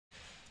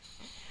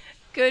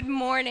Good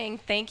morning.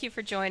 Thank you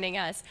for joining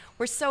us.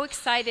 We're so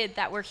excited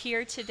that we're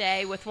here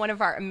today with one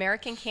of our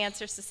American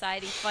Cancer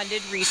Society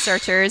funded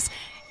researchers,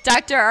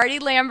 Dr. Artie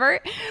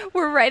Lambert.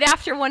 We're right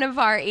after one of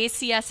our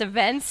ACS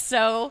events,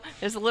 so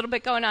there's a little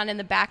bit going on in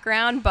the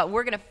background, but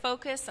we're going to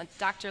focus on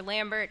Dr.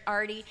 Lambert.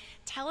 Artie,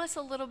 tell us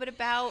a little bit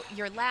about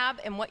your lab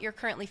and what you're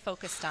currently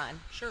focused on.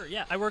 Sure,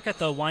 yeah. I work at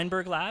the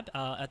Weinberg Lab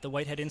at the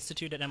Whitehead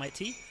Institute at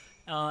MIT.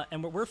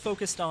 And what we're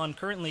focused on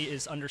currently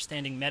is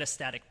understanding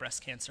metastatic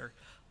breast cancer.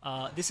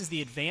 This is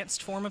the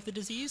advanced form of the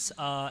disease,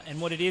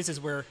 and what it is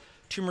where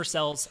tumor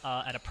cells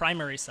at a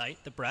primary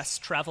site, the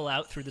breast, travel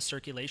out through the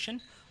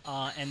circulation,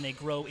 and they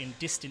grow in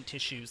distant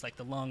tissues like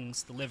the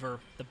lungs, the liver,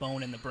 the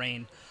bone, and the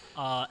brain.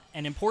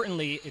 And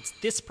importantly, it's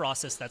this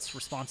process that's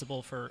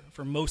responsible for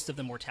most of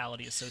the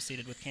mortality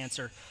associated with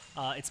cancer.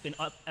 It's been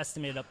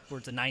estimated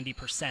upwards of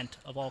 90%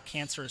 of all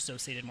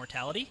cancer-associated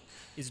mortality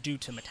is due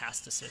to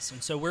metastasis.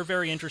 And so we're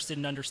very interested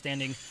in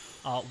understanding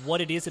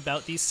what it is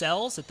about these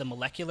cells at the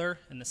molecular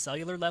and the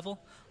cellular level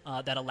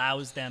that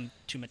allows them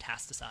to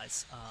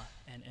metastasize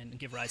and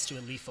give rise to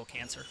a lethal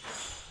cancer.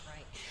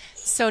 Right.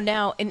 So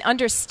now, in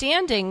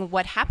understanding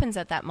what happens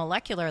at that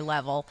molecular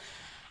level,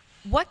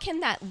 what can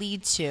that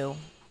lead to?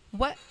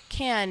 What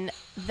can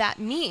that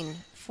mean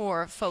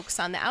for folks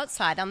on the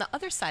outside, on the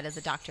other side of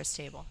the doctor's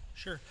table?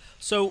 Sure.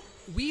 So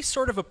we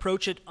sort of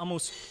approach it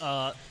almost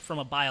from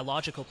a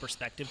biological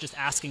perspective, just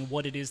asking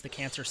what it is the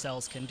cancer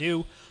cells can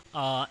do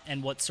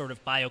and what sort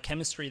of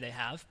biochemistry they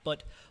have.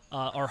 But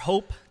our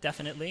hope,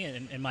 definitely,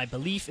 and my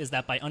belief is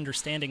that by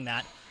understanding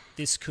that,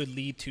 this could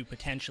lead to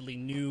potentially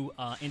new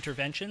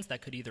interventions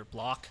that could either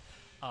block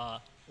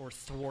or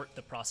thwart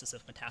the process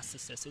of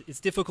metastasis.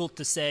 It's difficult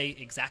to say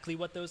exactly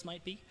what those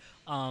might be,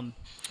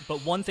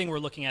 but one thing we're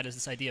looking at is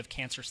this idea of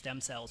cancer stem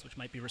cells, which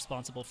might be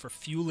responsible for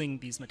fueling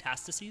these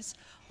metastases.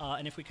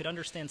 And if we could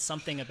understand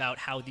something about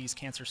how these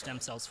cancer stem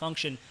cells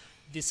function,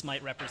 this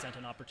might represent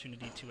an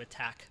opportunity to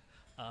attack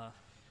a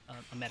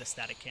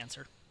metastatic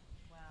cancer.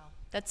 Wow,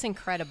 that's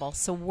incredible.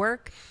 So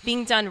work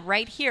being done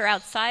right here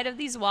outside of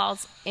these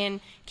walls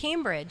in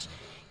Cambridge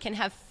can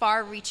have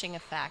far-reaching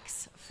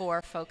effects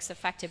for folks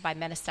affected by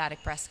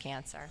metastatic breast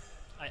cancer.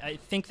 I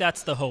think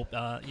that's the hope.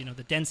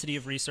 The density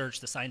of research,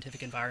 the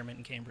scientific environment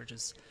in Cambridge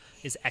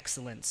is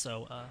excellent,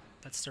 so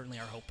that's certainly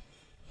our hope.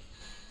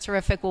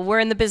 Terrific. Well, we're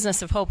in the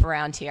business of hope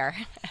around here.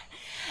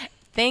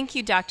 Thank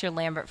you, Dr.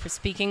 Lambert, for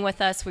speaking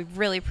with us. We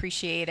really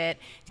appreciate it,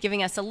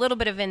 giving us a little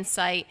bit of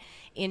insight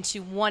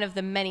into one of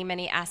the many,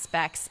 many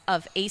aspects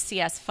of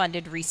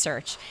ACS-funded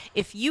research.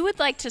 If you would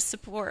like to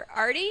support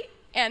Artie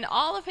and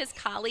all of his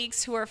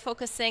colleagues who are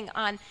focusing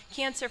on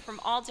cancer from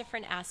all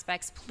different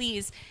aspects,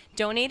 please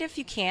donate if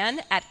you can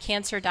at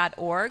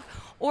cancer.org,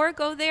 or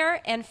go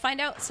there and find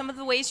out some of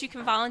the ways you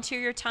can volunteer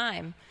your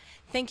time.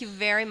 Thank you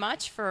very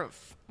much for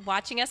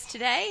watching us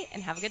today,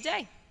 and have a good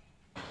day.